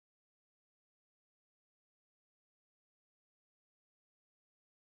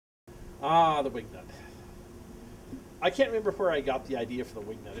Ah, the wingnut. I can't remember where I got the idea for the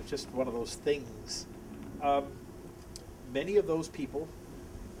wingnut. It's just one of those things. Um, Many of those people,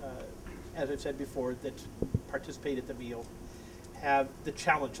 as I've said before, that participate at the meal have the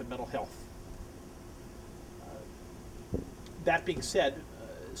challenge of mental health. That being said,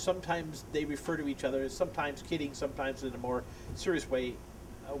 sometimes they refer to each other, sometimes kidding, sometimes in a more serious way,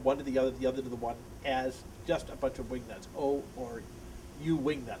 one to the other to the one, as just a bunch of wingnuts. Oh, or you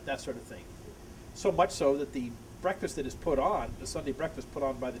wingnut, that sort of thing. So much so that the breakfast that is put on, the Sunday breakfast put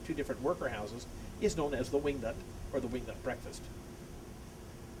on by the two different worker houses, is known as the wingnut or the wingnut breakfast.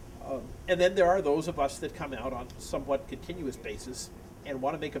 And then there are those of us that come out on somewhat continuous basis and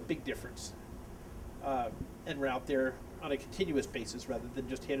want to make a big difference. And we're out there on a continuous basis rather than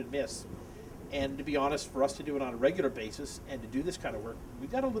just hit and miss. And to be honest, for us to do it on a regular basis and to do this kind of work,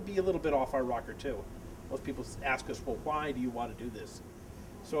 we've got to be a little bit off our rocker too. Most people ask us, well, why do you want to do this?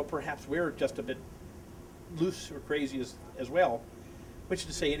 So perhaps we're just a bit loose or crazy as well, which is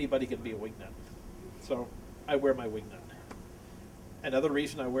to say anybody can be a wingnut. So I wear my wingnut. Another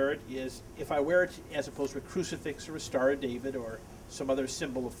reason I wear it is if I wear it as opposed to a crucifix or a Star of David or some other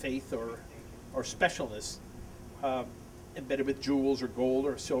symbol of faith or specialness, embedded with jewels or gold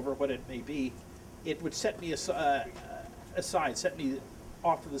or silver, what it may be, it would set me aside, set me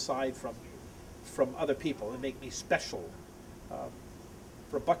off to the side from other people and make me special.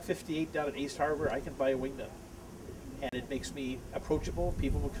 For $1.58 down at East Harbor, I can buy a wingnut. And it makes me approachable.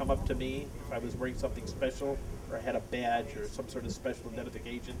 People will come up to me if I was wearing something special or I had a badge or some sort of special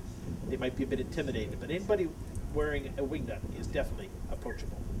identification. They might be a bit intimidated, but anybody wearing a wingnut is definitely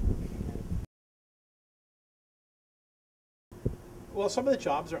approachable. Well, some of the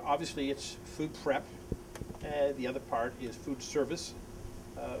jobs are obviously it's food prep. The other part is food service.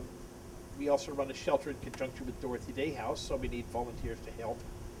 We also run a shelter in conjunction with Dorothy Day House, so we need volunteers to help.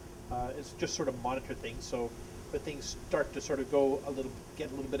 It's just sort of monitor things. So when things start to sort of get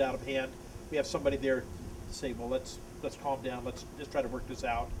a little bit out of hand, we have somebody there to say, well, let's calm down, let's just try to work this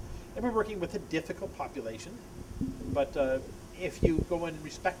out. And we're working with a difficult population, but if you go in and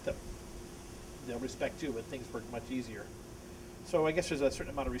respect them, they'll respect you and things work much easier. So I guess there's a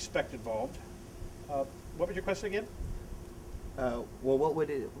certain amount of respect involved. What was your question again? Well, what would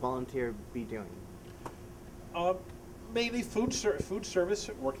a volunteer be doing? Mainly food service,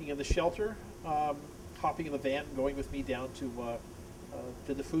 working in the shelter, hopping in the van and going with me down to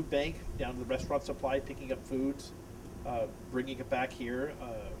the food bank, down to the restaurant supply, picking up foods, bringing it back here,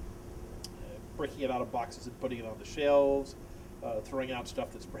 breaking it out of boxes and putting it on the shelves, throwing out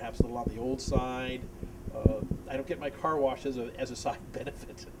stuff that's perhaps a little on the old side. I don't get my car washed as a side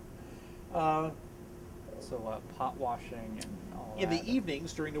benefit. So pot washing and all in that. the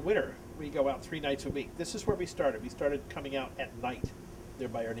evenings during the winter, we go out 3 nights a week. This is where we started. We started coming out at night,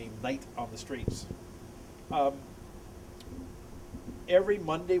 thereby our name, Night on the Streets. Every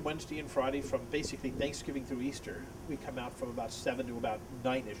Monday, Wednesday, and Friday from basically Thanksgiving through Easter, we come out from about 7 to about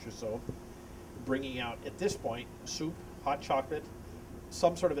 9-ish or so, bringing out, at this point, soup, hot chocolate,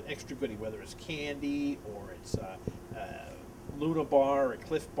 some sort of an extra goodie, whether it's candy or it's Luna Bar or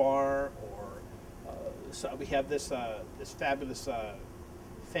Cliff Bar, or so we have this fabulous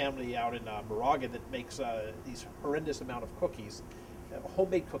family out in Moraga that makes these horrendous amount of cookies,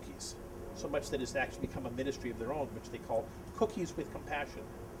 homemade cookies, so much that it's actually become a ministry of their own, which they call Cookies with Compassion.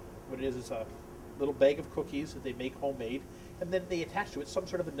 What it is a little bag of cookies that they make homemade, and then they attach to it some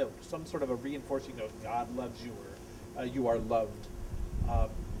sort of a note, some sort of a reinforcing note. God loves you, or you are loved.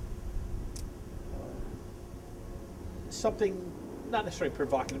 Something not necessarily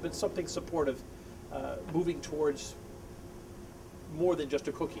provocative, but something supportive, moving towards more than just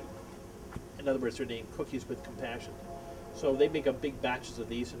a cookie. In other words, they're named Cookies with Compassion. So they make up big batches of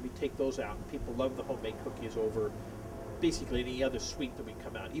these, and we take those out. And people love the homemade cookies over basically any other sweet that we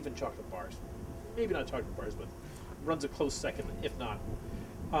come out, even chocolate bars. Maybe not chocolate bars, but runs a close second, if not.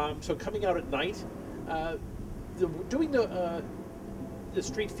 So coming out at night, doing the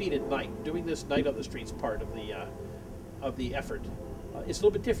street feed at night, doing this Night on the Streets part of the effort, it's a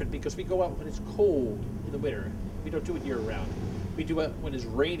little bit different because we go out when it's cold in the winter. We don't do it year round. We do it when it's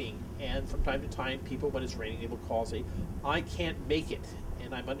raining, and from time to time, people, when it's raining, they will call and say, I can't make it.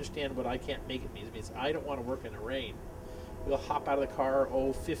 And I understand what I can't make it means. It means I don't want to work in the rain. We'll hop out of the car,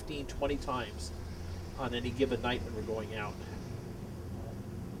 15, 20 times on any given night when we're going out.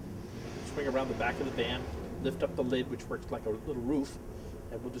 Swing around the back of the van, lift up the lid, which works like a little roof,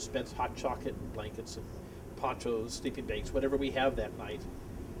 and we'll dispense hot chocolate and blankets and ponchos, sleeping bags, whatever we have that night.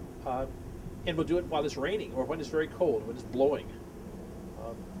 And we'll do it while it's raining or when it's very cold, when it's blowing.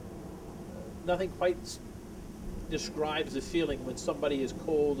 Nothing quite describes the feeling when somebody is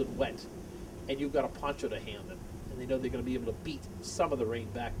cold and wet and you've got a poncho to hand them, and they know they're going to be able to beat some of the rain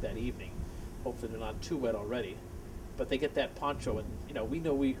back that evening. Hopefully they're not too wet already. But they get that poncho, and we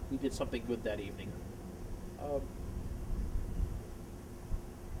know we did something good that evening.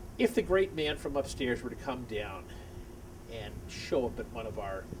 If the great man from upstairs were to come down and show up at one of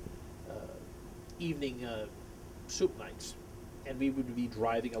our evening soup nights, and we would be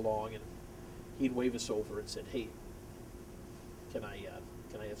driving along, and he'd wave us over and said, "Hey, can I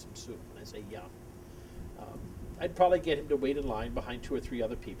have some soup?" And I say, "Yeah." I'd probably get him to wait in line behind 2 or 3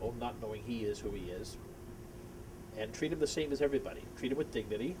 other people, not knowing he is who he is, and treat him the same as everybody. Treat him with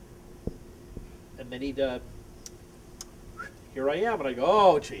dignity. And then he'd, here I am, and I go,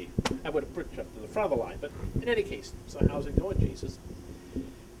 "Oh, gee." I would have pushed up to the front of the line. But in any case, so how's it going, Jesus?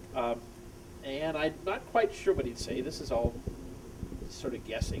 And I'm not quite sure what he'd say. This is all sort of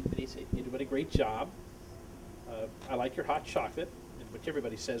guessing. But he'd say, "You're doing a great job. I like your hot chocolate," which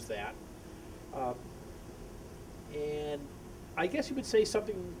everybody says that. And I guess he would say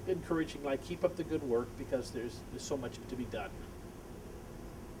something encouraging like, "Keep up the good work, because there's so much to be done."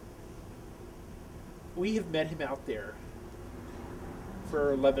 We have met him out there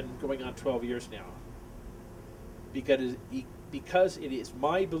for 11, going on 12 years now, because it is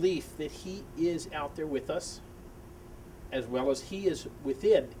my belief that he is out there with us, as well as he is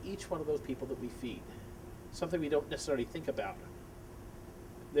within each one of those people that we feed. Something we don't necessarily think about.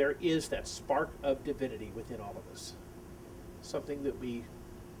 There is that spark of divinity within all of us. Something that we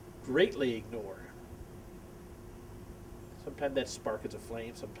greatly ignore. Sometimes that spark is a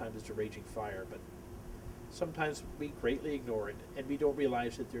flame, sometimes it's a raging fire, but sometimes we greatly ignore it, and we don't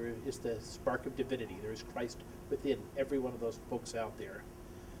realize that there is the spark of divinity. There is Christ within every one of those folks out there.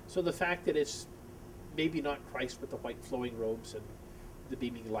 So the fact that it's maybe not Christ with the white flowing robes and the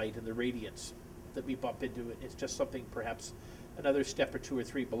beaming light and the radiance that we bump into, it's just something perhaps another step or 2 or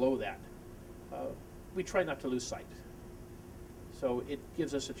 3 below that. We try not to lose sight. So it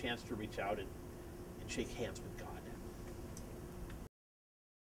gives us a chance to reach out and shake hands with God.